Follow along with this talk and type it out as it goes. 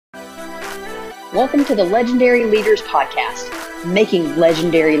Welcome to the Legendary Leaders Podcast, Making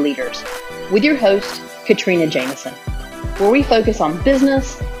Legendary Leaders, with your host, Katrina Jameson, where we focus on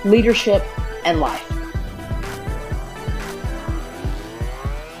business, leadership, and life.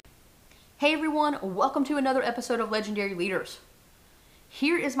 Hey everyone, welcome to another episode of Legendary Leaders.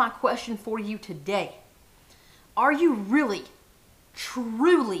 Here is my question for you today. Are you really,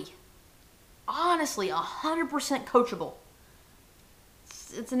 truly, honestly, 100% coachable?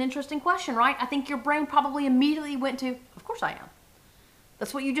 It's an interesting question, right? I think your brain probably immediately went to, of course I am.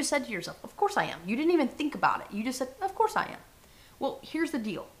 That's what you just said to yourself. Of course I am. You didn't even think about it. You just said, of course I am. Well, here's the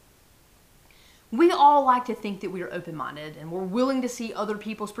deal. We all like to think that we are open-minded and we're willing to see other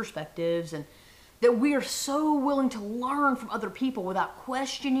people's perspectives and that we are so willing to learn from other people without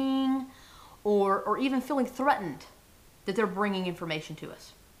questioning or even feeling threatened that they're bringing information to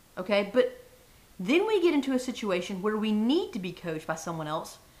us. Okay? But then we get into a situation where we need to be coached by someone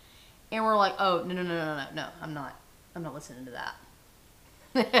else, and we're like, oh, no, I'm not listening to that.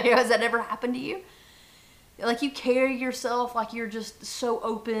 Has that ever happened to you? Like you carry yourself like you're just so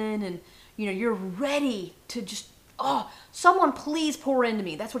open and, you're ready to just, someone please pour into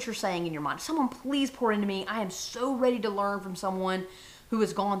me. That's what you're saying in your mind. Someone please pour into me. I am so ready to learn from someone who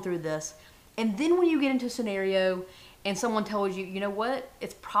has gone through this. And then when you get into a scenario and someone tells you, you know what,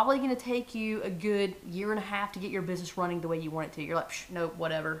 it's probably going to take you a good year and a half to get your business running the way you want it to. You're like, nope,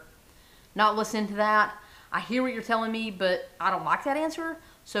 whatever. Not listening to that. I hear what you're telling me, but I don't like that answer.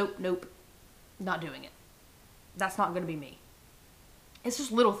 So, nope, not doing it. That's not going to be me. It's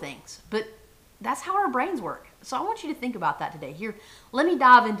just little things, but that's how our brains work. So I want you to think about that today. Here, let me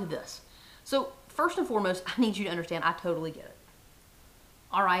dive into this. So first and foremost, I need you to understand I totally get it.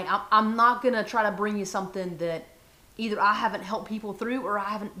 All right, I'm not going to try to bring you something that either I haven't helped people through or I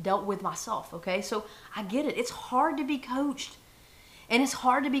haven't dealt with myself, okay? So I get it. It's hard to be coached. And it's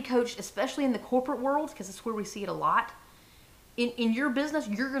hard to be coached, especially in the corporate world, because that's where we see it a lot. In your business,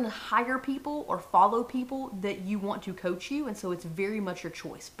 you're going to hire people or follow people that you want to coach you, and so it's very much your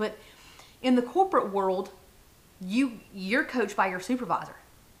choice. But in the corporate world, you're coached by your supervisor.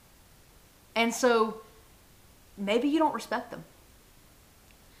 And so maybe you don't respect them.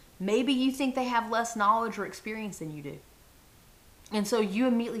 Maybe you think they have less knowledge or experience than you do. And so you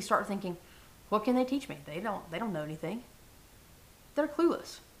immediately start thinking, what can they teach me? They don't know anything. They're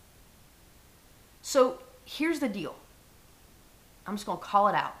clueless. So here's the deal. I'm just going to call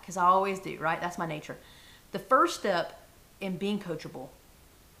it out because I always do, right? That's my nature. The first step in being coachable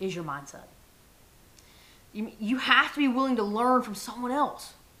is your mindset. You have to be willing to learn from someone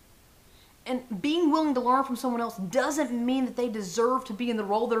else. And being willing to learn from someone else doesn't mean that they deserve to be in the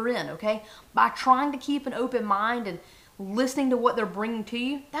role they're in, okay? By trying to keep an open mind and listening to what they're bringing to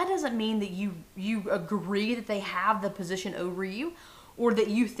you, that doesn't mean that you agree that they have the position over you or that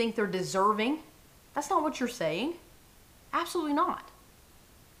you think they're deserving. That's not what you're saying. Absolutely not.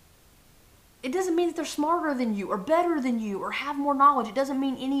 It doesn't mean that they're smarter than you or better than you or have more knowledge. It doesn't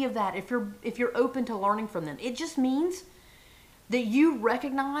mean any of that if you're open to learning from them. It just means that you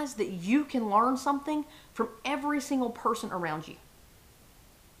recognize that you can learn something from every single person around you.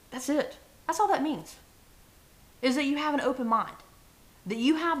 That's it. That's all that means. Is that you have an open mind. That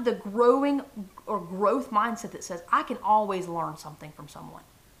you have the growing or growth mindset that says, I can always learn something from someone.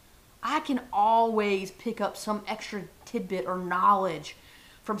 I can always pick up some extra tidbit or knowledge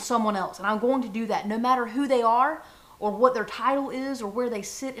from someone else. And I'm going to do that no matter who they are or what their title is or where they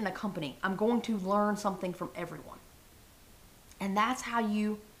sit in a company. I'm going to learn something from everyone. And that's how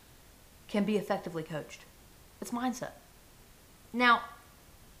you can be effectively coached. It's mindset. Now,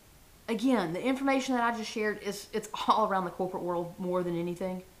 again, the information that I just shared it's all around the corporate world more than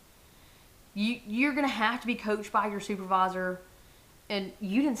anything. You're going to have to be coached by your supervisor, and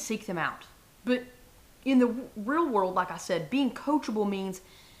you didn't seek them out. But in the real world, like I said, being coachable means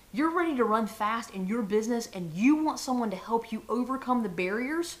you're ready to run fast in your business and you want someone to help you overcome the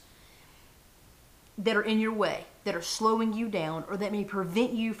barriers that are in your way, that are slowing you down, or that may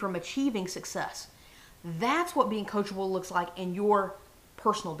prevent you from achieving success. That's what being coachable looks like in your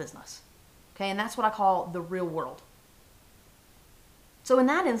personal business. Okay, and that's what I call the real world. So in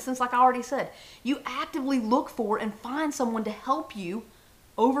that instance, like I already said, you actively look for and find someone to help you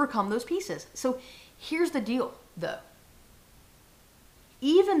overcome those pieces. So here's the deal, though.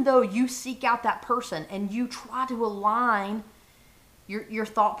 Even though you seek out that person and you try to align your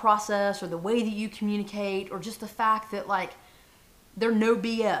thought process or the way that you communicate or just the fact that like they're no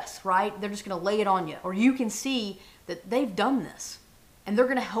BS, right? They're just going to lay it on you. Or you can see that they've done this and they're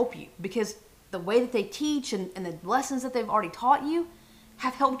going to help you because the way that they teach and the lessons that they've already taught you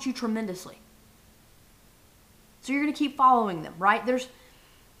have helped you tremendously. So you're going to keep following them, right?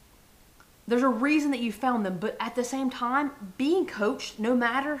 There's a reason that you found them, but at the same time, being coached, no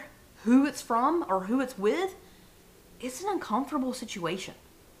matter who it's from or who it's with, it's an uncomfortable situation.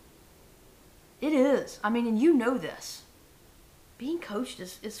 It is. I mean, and you know this. Being coached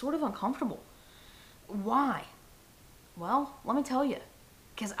is sort of uncomfortable. Why? Well, let me tell you.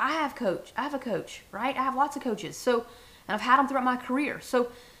 Because I have a coach, right? I have lots of coaches. So, and I've had them throughout my career.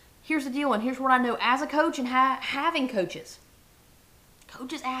 So here's the deal, and here's what I know as a coach and having coaches.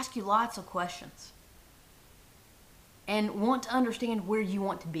 Coaches ask you lots of questions and want to understand where you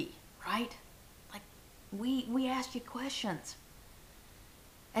want to be, right? Like, we ask you questions.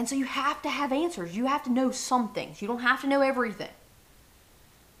 And so you have to have answers. You have to know some things. You don't have to know everything.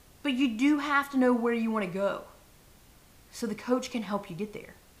 But you do have to know where you want to go, so the coach can help you get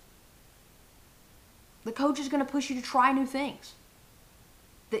there. The coach is going to push you to try new things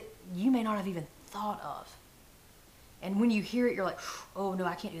that you may not have even thought of. And when you hear it, you're like, oh no,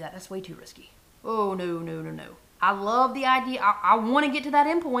 I can't do that. That's way too risky. Oh no. I love the idea. I want to get to that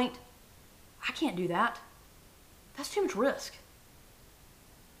end point. I can't do that. That's too much risk.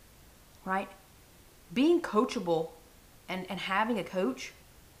 Right? Being coachable and having a coach,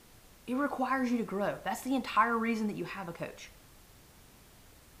 it requires you to grow. That's the entire reason that you have a coach.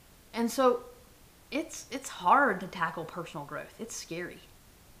 And so it's hard to tackle personal growth. It's scary,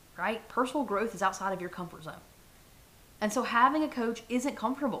 right? Personal growth is outside of your comfort zone. And so having a coach isn't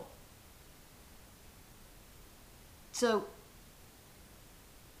comfortable. So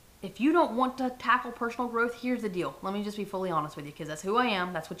if you don't want to tackle personal growth, here's the deal. Let me just be fully honest with you, because that's who I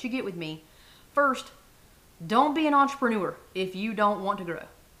am. That's what you get with me. First, don't be an entrepreneur if you don't want to grow.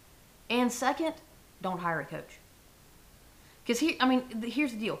 And second, don't hire a coach. Because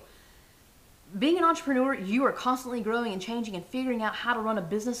here's the deal. Being an entrepreneur, you are constantly growing and changing and figuring out how to run a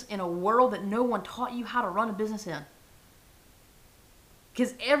business in a world that no one taught you how to run a business in.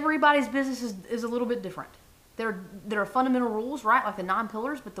 Because everybody's business is a little bit different. There are fundamental rules, right? Like the 9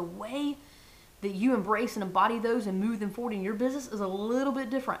 pillars, but the way that you embrace and embody those and move them forward in your business is a little bit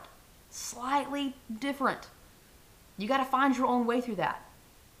different. Slightly different. You got to find your own way through that.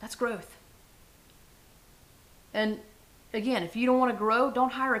 That's growth. And again, if you don't want to grow,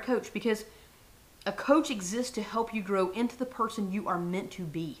 don't hire a coach, because a coach exists to help you grow into the person you are meant to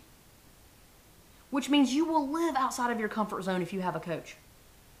be. Which means you will live outside of your comfort zone if you have a coach.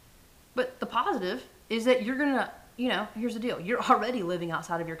 But the positive is that you're going to, here's the deal. You're already living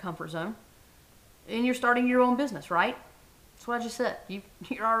outside of your comfort zone, and you're starting your own business, right? That's what I just said.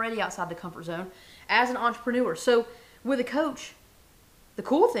 You're already outside the comfort zone as an entrepreneur. So with a coach, the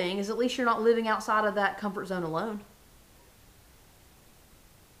cool thing is at least you're not living outside of that comfort zone alone.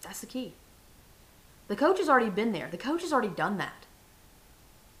 That's the key. The coach has already been there. The coach has already done that.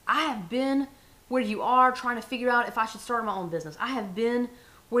 I have been where you are trying to figure out if I should start my own business. I have been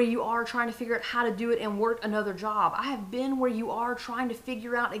where you are trying to figure out how to do it and work another job. I have been where you are trying to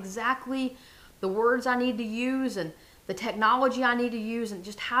figure out exactly the words I need to use and the technology I need to use and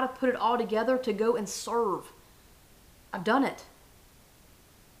just how to put it all together to go and serve. I've done it.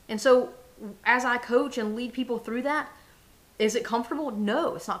 And so as I coach and lead people through that, is it comfortable?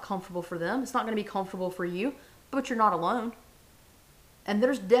 No, it's not comfortable for them. It's not going to be comfortable for you, but you're not alone. And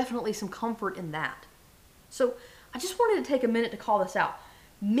there's definitely some comfort in that. So I just wanted to take a minute to call this out.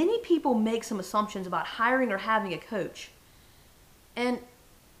 Many people make some assumptions about hiring or having a coach. And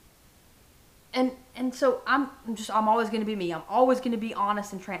so I'm always going to be me. I'm always going to be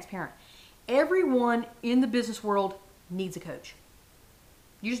honest and transparent. Everyone in the business world needs a coach.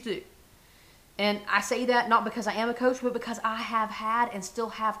 You just do. And I say that not because I am a coach, but because I have had and still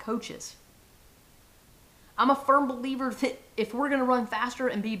have coaches. I'm a firm believer that if we're going to run faster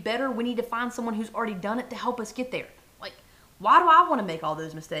and be better, we need to find someone who's already done it to help us get there. Like, why do I want to make all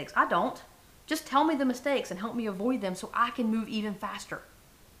those mistakes? I don't. Just tell me the mistakes and help me avoid them so I can move even faster.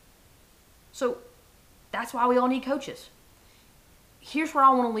 So that's why we all need coaches. Here's where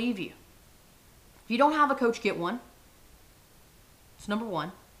I want to leave you. If you don't have a coach, get one. It's number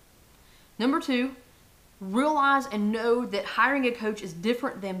one. Number two, realize and know that hiring a coach is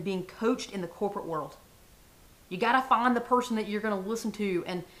different than being coached in the corporate world. You got to find the person that you're going to listen to,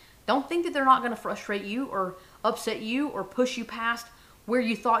 and don't think that they're not going to frustrate you or upset you or push you past where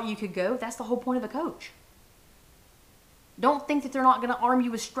you thought you could go. That's the whole point of a coach. Don't think that they're not going to arm you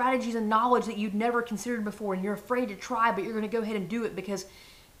with strategies and knowledge that you'd never considered before and you're afraid to try, but you're going to go ahead and do it because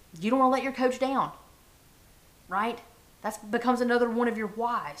you don't want to let your coach down, right? That becomes another one of your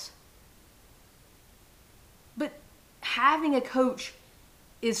whys. But having a coach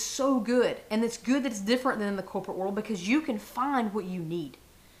is so good, and it's good that it's different than in the corporate world because you can find what you need.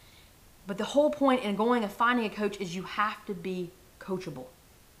 But the whole point in going and finding a coach is you have to be coachable.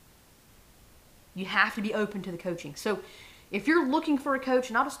 You have to be open to the coaching. So if you're looking for a coach,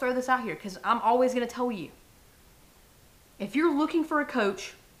 and I'll just throw this out here because I'm always going to tell you, if you're looking for a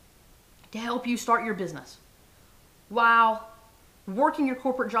coach to help you start your business while working your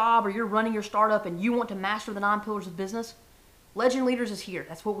corporate job, or you're running your startup and you want to master the 9 pillars of business, Legend Leaders is here.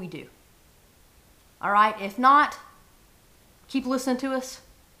 That's what we do. All right? If not, keep listening to us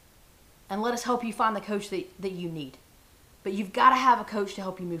and let us help you find the coach that you need. But you've got to have a coach to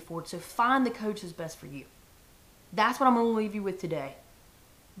help you move forward. So find the coach that's best for you. That's what I'm going to leave you with today.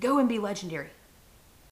 Go and be legendary.